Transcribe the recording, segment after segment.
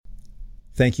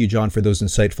Thank you, John, for those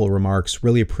insightful remarks.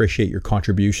 Really appreciate your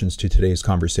contributions to today's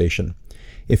conversation.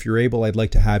 If you're able, I'd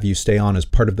like to have you stay on as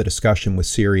part of the discussion with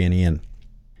Siri and Ian.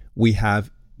 We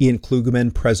have Ian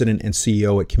Klugeman, President and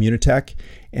CEO at Communitech,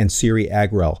 and Siri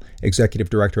Agrel, Executive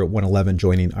Director at 111,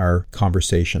 joining our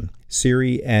conversation.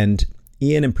 Siri and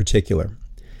Ian in particular.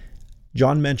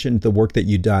 John mentioned the work that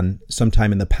you'd done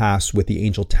sometime in the past with the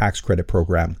Angel Tax Credit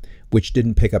Program, which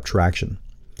didn't pick up traction.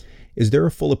 Is there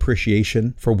a full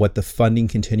appreciation for what the funding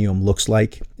continuum looks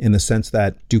like, in the sense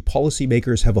that do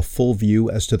policymakers have a full view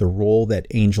as to the role that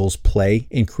angels play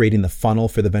in creating the funnel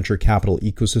for the venture capital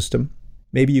ecosystem?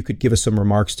 Maybe you could give us some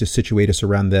remarks to situate us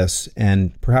around this,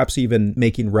 and perhaps even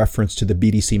making reference to the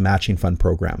BDC Matching Fund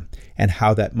program and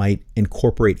how that might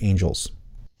incorporate angels.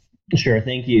 Sure.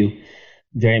 Thank you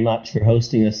very much for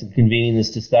hosting us and convening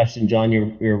this discussion. John,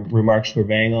 your remarks were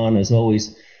bang on as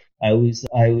always. I always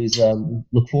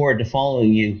look forward to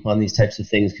following you on these types of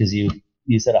things because you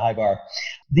set a high bar.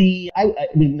 I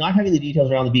mean, not having the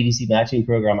details around the BDC matching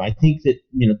program, I think that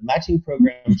the matching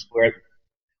programs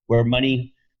where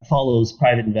money follows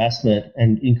private investment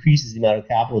and increases the amount of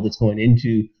capital that's going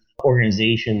into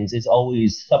organizations is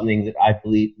always something that I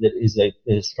believe that is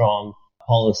a strong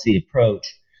policy approach.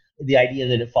 The idea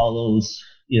that it follows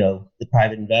the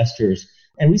private investors.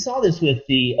 And we saw this with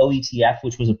the OETF,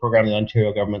 which was a program the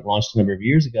Ontario government launched a number of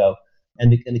years ago,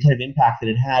 and the kind of impact that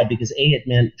it had, because it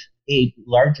meant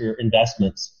larger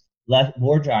investments,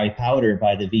 more dry powder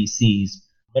by the VCs,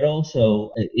 but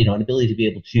also an ability to be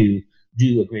able to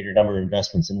do a greater number of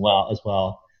investments as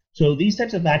well. So these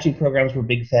types of matching programs we're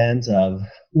big fans of.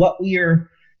 What we are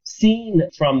seeing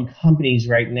from companies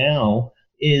right now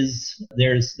is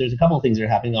there's a couple of things that are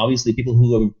happening. Obviously, people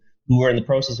who are in the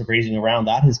process of raising a round,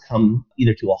 that has come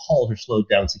either to a halt or slowed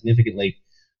down significantly.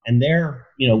 And they're,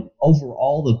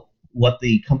 overall, what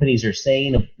the companies are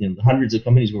saying, the hundreds of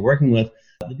companies we're working with,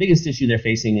 the biggest issue they're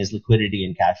facing is liquidity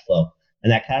and cash flow.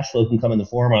 And that cash flow can come in the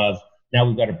form of, now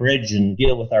we've got to bridge and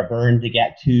deal with our burn to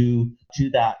get to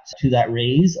that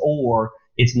raise, or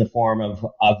it's in the form of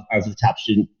the taps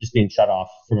just being shut off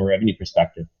from a revenue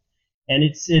perspective. And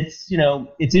it's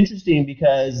interesting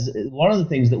because one of the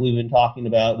things that we've been talking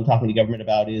about and talking to government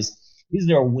about is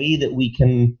there a way that we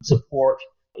can support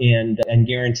and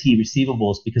guarantee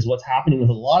receivables? Because what's happening with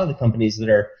a lot of the companies that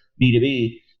are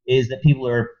B2B is that people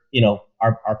are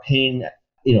paying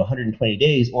 120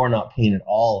 days or not paying at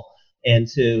all. And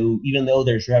so even though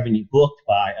there's revenue booked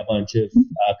by a bunch of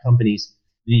companies,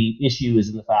 the issue is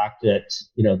in the fact that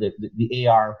the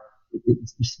AR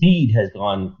speed has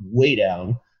gone way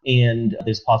down. And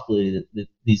there's a possibility that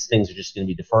these things are just going to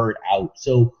be deferred out.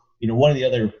 So, one of the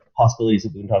other possibilities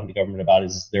that we've been talking to government about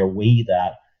is there a way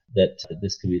that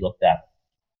this could be looked at?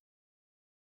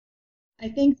 I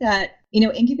think that,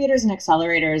 incubators and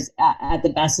accelerators at the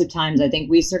best of times, I think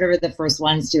we sort of are the first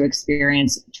ones to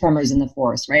experience tremors in the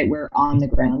forest, right? We're on the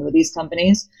ground with these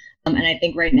companies. And I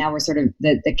think right now we're sort of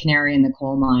the canary in the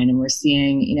coal mine, and we're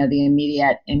seeing, the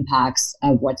immediate impacts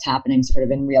of what's happening sort of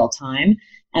in real time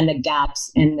and the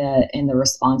gaps in the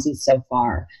responses so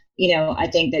far. I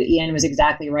think that Ian was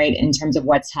exactly right in terms of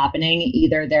what's happening.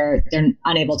 Either they're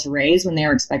unable to raise when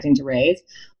they're expecting to raise,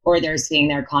 or they're seeing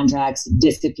their contracts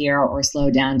disappear or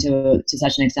slow down to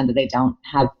such an extent that they don't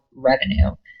have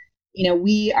revenue.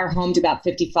 We are home to about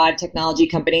 55 technology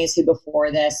companies who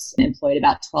before this employed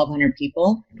about 1,200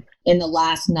 people. In the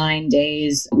last 9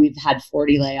 days, we've had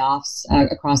 40 layoffs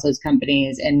across those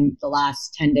companies. In the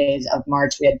last 10 days of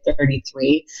March, we had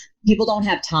 33. People don't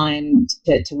have time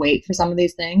to wait for some of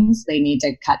these things. They need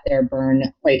to cut their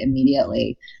burn quite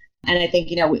immediately. And I think,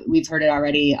 we've heard it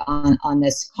already on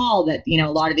this call that,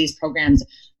 a lot of these programs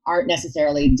aren't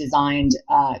necessarily designed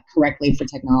correctly for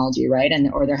technology, right?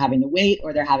 Or they're having to wait,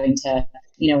 or they're having to,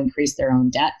 increase their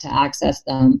own debt to access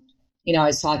them. I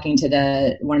was talking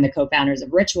to one of the co-founders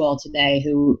of Ritual today,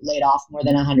 who laid off more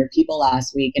than 100 people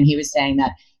last week. And he was saying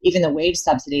that even the wage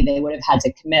subsidy, they would have had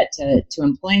to commit to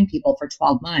employing people for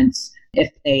 12 months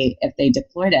if they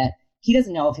deployed it. He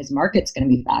doesn't know if his market's going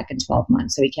to be back in 12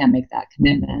 months, so he can't make that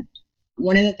commitment.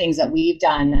 One of the things that we've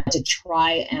done to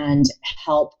try and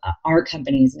help our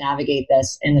companies navigate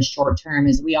this in the short term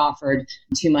is we offered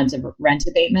 2 months of rent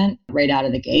abatement right out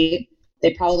of the gate.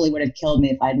 They probably would have killed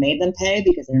me if I'd made them pay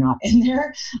because they're not in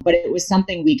there, but it was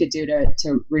something we could do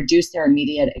to reduce their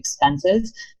immediate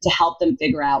expenses, to help them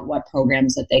figure out what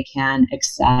programs that they can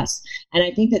access. And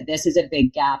I think that this is a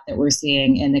big gap that we're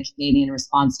seeing in the Canadian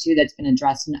response too, that's been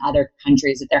addressed in other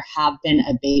countries, that there have been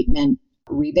abatement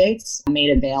rebates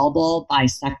made available by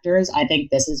sectors. I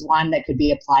think this is one that could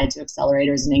be applied to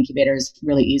accelerators and incubators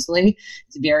really easily.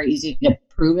 It's very easy to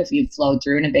prove if you've flowed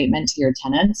through an abatement to your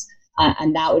tenants.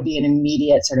 And that would be an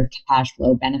immediate sort of cash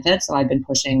flow benefit. So I've been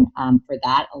pushing for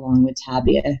that along with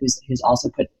Tabia, who's also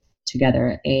put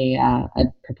together a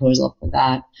proposal for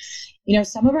that.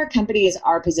 Some of our companies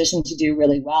are positioned to do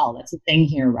really well. That's the thing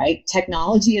here, right?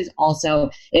 Technology is also,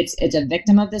 it's a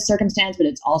victim of this circumstance, but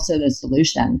it's also the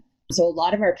solution. So a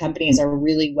lot of our companies are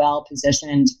really well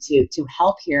positioned to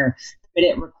help here, but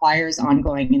it requires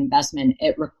ongoing investment.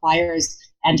 It requires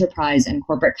enterprise and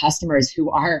corporate customers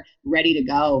who are ready to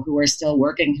go, who are still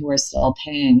working, who are still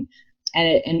paying. And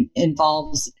it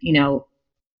involves,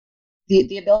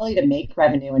 the ability to make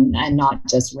revenue and not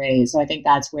just raise. So I think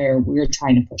that's where we're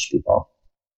trying to push people.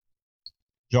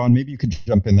 John, maybe you could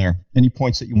jump in there. Any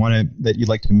points that you'd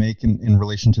like to make in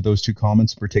relation to those two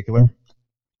comments in particular?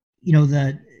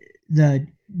 The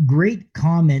great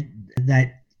comment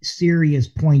that Siri has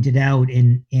pointed out,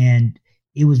 and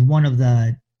it was one of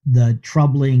the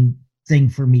troubling thing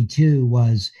for me too,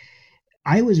 was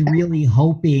I was really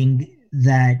hoping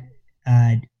that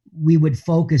we would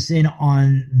focus in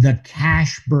on the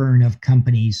cash burn of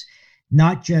companies,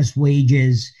 not just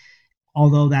wages,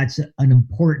 although that's an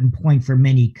important point for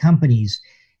many companies.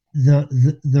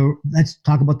 Let's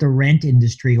talk about the rent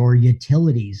industry or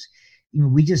utilities.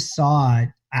 We just saw,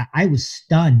 I was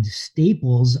stunned,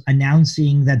 Staples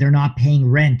announcing that they're not paying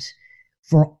rent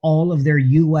for all of their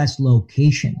U.S.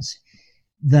 locations.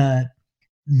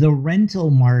 The rental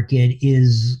market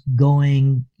is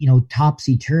going,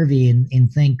 topsy-turvy,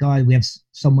 and thank God we have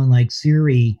someone like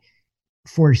Siri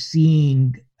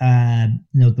foreseeing,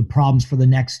 the problems for the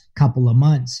next couple of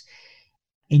months.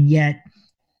 And yet,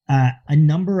 a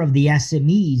number of the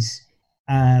SMEs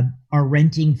are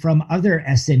renting from other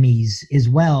SMEs as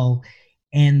well.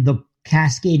 And the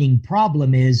cascading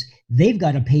problem is they've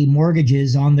got to pay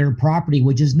mortgages on their property,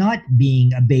 which is not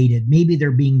being abated. Maybe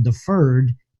they're being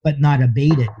deferred, but not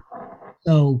abated.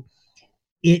 So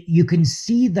you can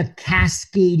see the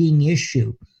cascading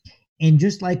issue. And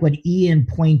just like what Ian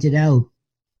pointed out,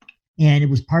 and it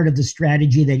was part of the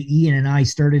strategy that Ian and I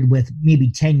started with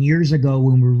maybe 10 years ago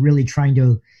when we were really trying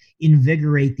to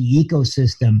invigorate the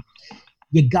ecosystem,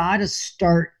 you got to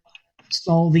start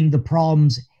solving the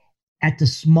problems at the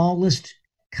smallest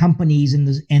companies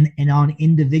and on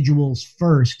individuals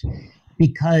first,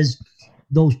 because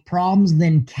those problems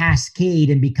then cascade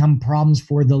and become problems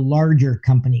for the larger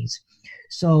companies.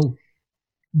 So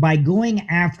by going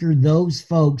after those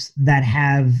folks that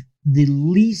have the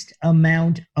least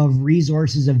amount of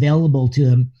resources available to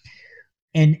them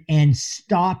and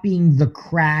stopping the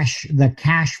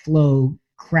cash flow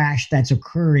crash that's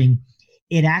occurring,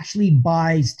 it actually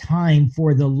buys time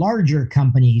for the larger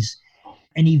companies.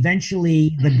 And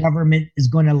eventually the government is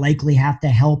going to likely have to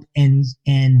help and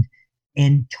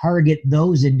target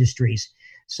those industries.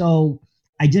 So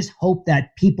I just hope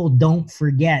that people don't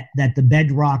forget that the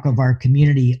bedrock of our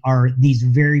community are these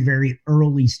very, very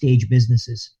early stage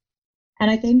businesses. And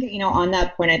I think, on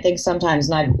that point, I think sometimes,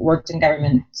 and I've worked in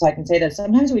government, so I can say that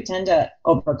sometimes we tend to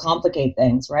overcomplicate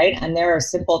things, right? And there are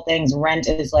simple things. Rent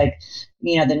is like,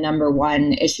 the number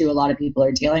one issue a lot of people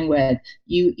are dealing with.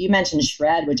 You mentioned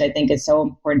SR&ED, which I think is so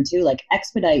important too, like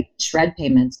expedite SR&ED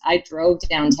payments. I drove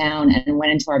downtown and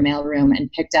went into our mailroom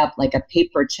and picked up like a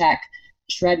paper check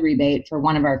SR&ED rebate for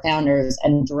one of our founders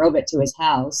and drove it to his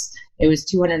house. It was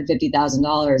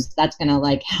 $250,000. That's going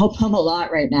to help him a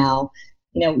lot right now.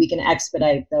 We can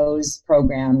expedite those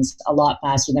programs a lot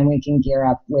faster than we can gear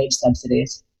up wage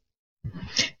subsidies.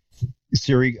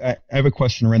 Siri, I have a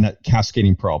question around that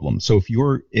cascading problem. So if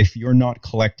you're not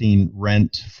collecting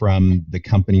rent from the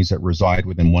companies that reside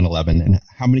within 111, and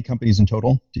how many companies in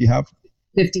total do you have?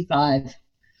 55.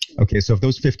 Okay, so if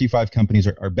those 55 companies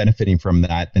are benefiting from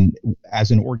that, then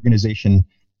as an organization,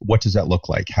 what does that look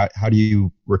like? How do you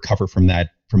recover from that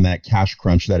cash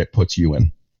crunch that it puts you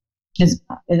in? Is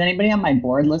anybody on my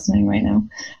board listening right now?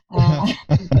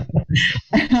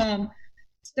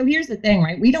 So here's the thing,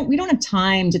 right? We don't have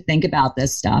time to think about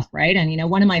this stuff, right? And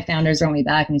one of my founders wrote me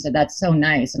back and he said, "That's so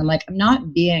nice." And I'm like, I'm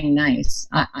not being nice.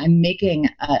 I'm making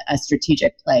a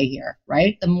strategic play here,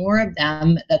 right? The more of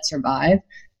them that survive,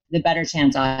 the better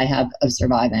chance I have of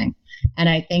surviving. And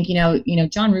I think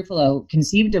John Ruffalo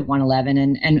conceived of 111,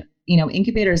 and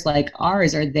incubators like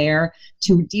ours are there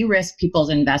to de-risk people's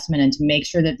investment and to make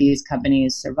sure that these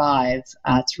companies survive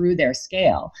through their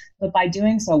scale. But by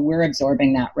doing so, we're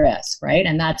absorbing that risk, right?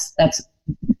 And that's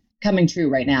coming true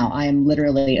right now. I am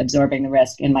literally absorbing the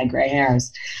risk in my gray hairs.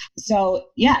 So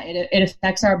yeah, it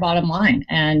affects our bottom line.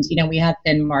 And, we have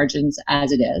thin margins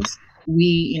as it is.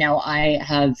 I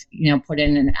have, put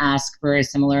in an ask for a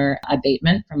similar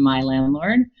abatement from my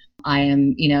landlord. I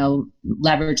am,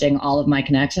 leveraging all of my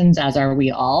connections, as are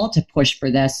we all, to push for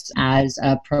this as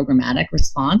a programmatic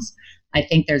response. I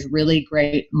think there's really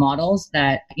great models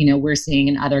that, we're seeing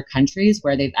in other countries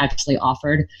where they've actually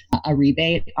offered a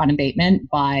rebate on abatement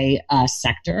by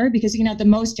sector, because, the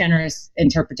most generous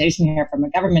interpretation here from a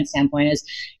government standpoint is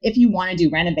if you want to do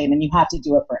rent abatement, you have to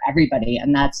do it for everybody.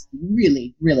 And that's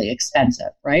really, really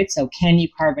expensive, right? So can you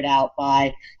carve it out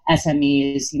by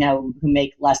SMEs, who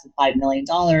make less than $5 million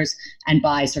and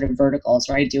by sort of verticals,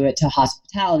 right? Do it to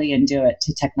hospitality and do it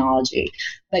to technology.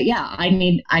 But yeah, I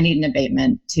need an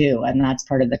abatement too. And that's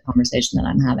part of the conversation that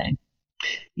I'm having.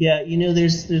 Yeah,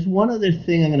 there's one other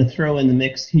thing I'm going to throw in the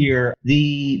mix here.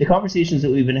 The conversations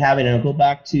that we've been having, and I'll go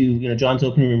back to, John's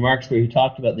opening remarks where he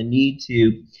talked about the need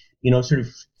to, sort of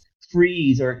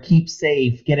freeze or keep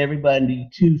safe, get everybody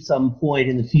to some point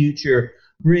in the future,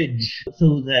 bridge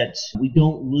so that we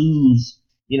don't lose,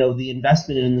 the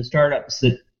investment in the startups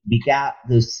that begat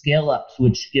the scale-ups,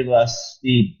 which give us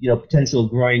the, potential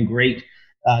growing great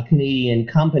Canadian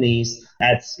companies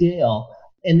at scale.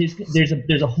 And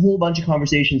there's a whole bunch of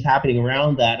conversations happening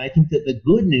around that. And I think that the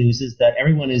good news is that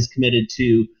everyone is committed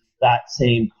to that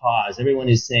same cause. Everyone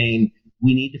is saying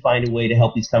we need to find a way to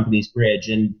help these companies bridge.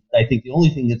 And I think the only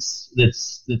thing that's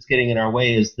getting in our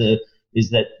way is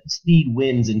that speed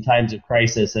wins in times of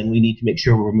crisis, and we need to make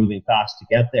sure we're moving fast to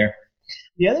get there.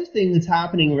 The other thing that's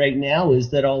happening right now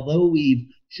is that although we've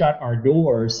shut our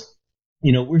doors,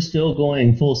 we're still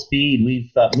going full speed. We've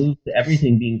moved to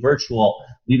everything being virtual.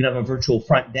 We even have a virtual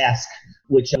front desk,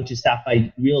 which is staffed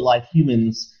by real life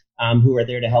humans who are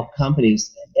there to help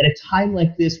companies. At a time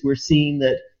like this, we're seeing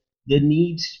that the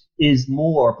need is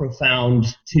more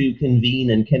profound to convene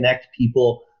and connect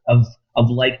people of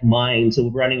like mind. So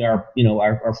we're running our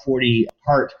 40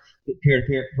 part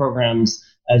peer-to-peer programs,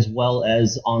 as well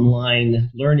as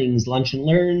online learnings, lunch and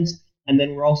learns. And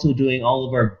then we're also doing all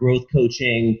of our growth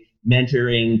coaching,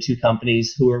 mentoring to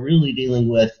companies who are really dealing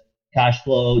with cash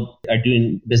flow, are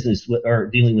doing business with, or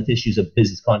dealing with issues of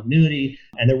business continuity.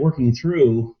 And they're working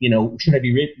through, what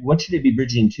should I be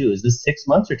bridging to? Is this 6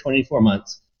 months or 24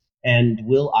 months? And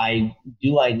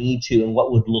do I need to, and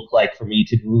what would look like for me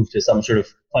to move to some sort of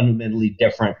fundamentally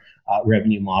different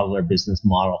revenue model or business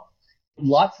model?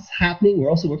 Lots is happening. We're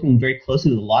also working very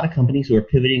closely with a lot of companies who are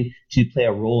pivoting to play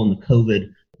a role in the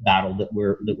COVID battle that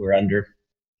we're under.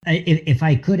 If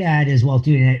I could add as well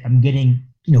too, I'm getting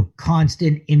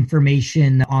constant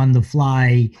information on the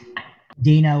fly.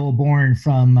 Dana O'Born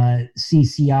from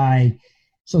CCI,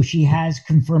 so she has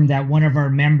confirmed that one of our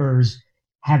members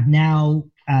have now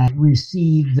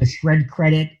received the shred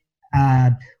credit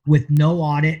with no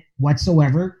audit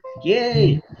whatsoever.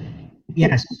 Yay!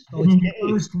 Yes, so it's the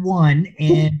first one.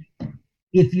 And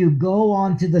if you go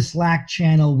onto the Slack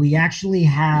channel, we actually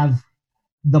have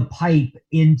the pipe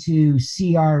into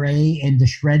CRA and the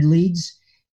shred leads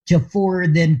to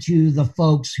forward them to the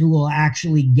folks who will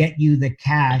actually get you the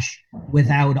cash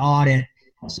without audit.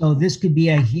 So this could be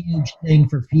a huge thing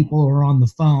for people who are on the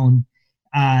phone.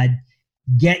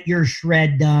 Get your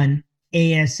shred done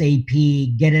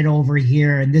ASAP, get it over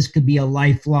here, and this could be a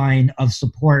lifeline of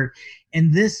support.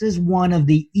 And this is one of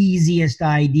the easiest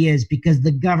ideas because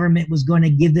the government was going to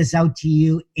give this out to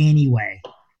you anyway.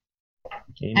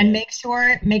 Amen. And make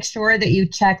sure that you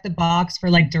check the box for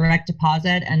like direct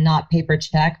deposit and not paper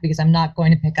check, because I'm not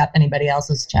going to pick up anybody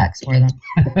else's checks for them.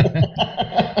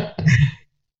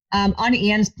 On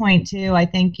Ian's point too, I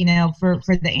think, for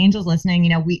the angels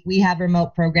listening, we have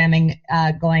remote programming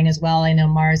going as well. I know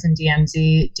Mars and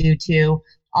DMZ do too.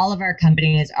 All of our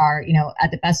companies are, at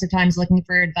the best of times looking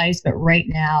for advice, but right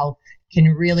now can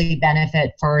really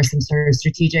benefit for some sort of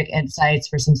strategic insights,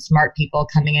 for some smart people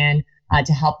coming in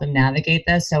to help them navigate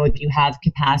this. So if you have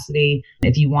capacity,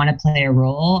 if you want to play a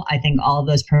role, I think all of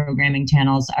those programming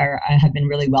channels have been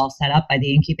really well set up by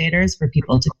the incubators for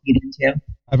people to feed into.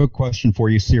 I have a question for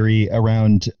you, Siri,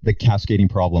 around the cascading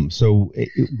problem. So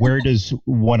where does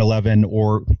 111,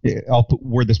 or I'll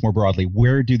word this more broadly,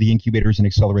 where do the incubators and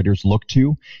accelerators look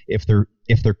to if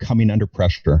they're coming under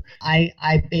pressure?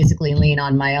 I basically lean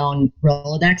on my own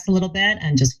Rolodex a little bit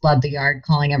and just flood the yard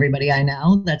calling everybody I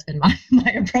know. That's been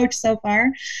my approach so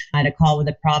far. I had a call with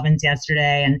the province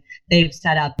yesterday, and they've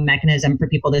set up a mechanism for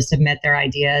people to submit their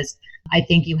ideas. I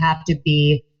think you have to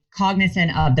be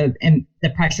cognizant of the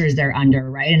pressures they're under,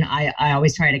 right? And I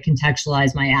always try to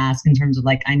contextualize my ask in terms of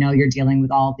like, I know you're dealing with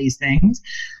all of these things.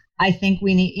 I think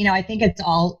we need, I think it's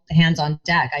all hands on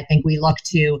deck. I think we look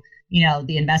to,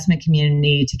 the investment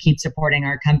community to keep supporting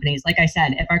our companies. Like I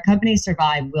said, if our companies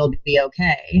survive, we'll be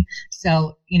okay.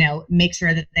 So, make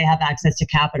sure that they have access to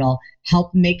capital,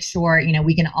 help make sure,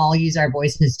 we can all use our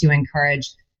voices to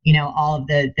encourage all of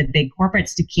the big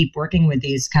corporates to keep working with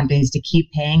these companies, to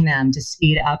keep paying them, to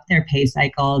speed up their pay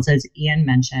cycles, as Ian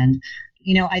mentioned.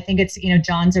 I think it's,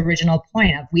 John's original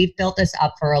point of we've built this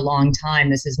up for a long time.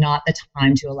 This is not the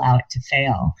time to allow it to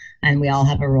fail. And we all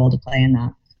have a role to play in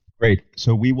that. Great.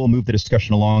 So we will move the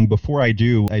discussion along. Before I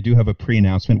do have a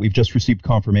pre-announcement. We've just received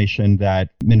confirmation that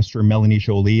Minister Melanie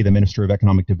Joly, the Minister of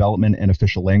Economic Development and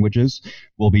Official Languages,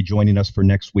 will be joining us for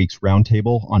next week's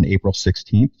roundtable on April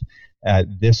 16th.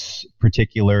 This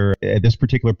particular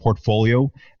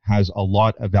portfolio has a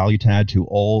lot of value to add to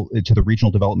the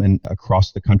regional development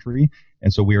across the country.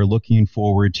 And so we are looking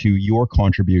forward to your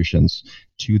contributions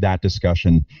to that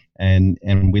discussion. And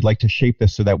we'd like to shape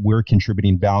this so that we're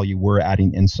contributing value, we're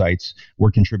adding insights,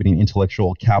 we're contributing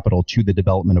intellectual capital to the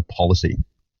development of policy.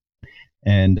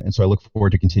 And so I look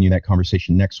forward to continuing that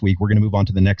conversation next week. We're going to move on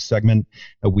to the next segment.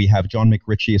 We have John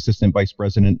McRitchie, Assistant Vice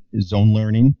President, Zone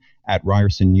Learning at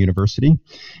Ryerson University.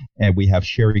 And we have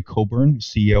Sherry Coburn,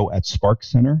 CEO at Spark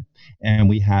Center. And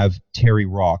we have Terry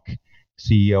Rock,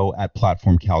 CEO at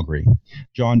Platform Calgary.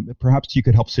 John, perhaps you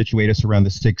could help situate us around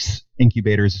the 6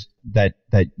 incubators that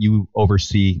you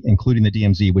oversee, including the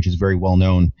DMZ, which is very well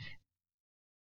known,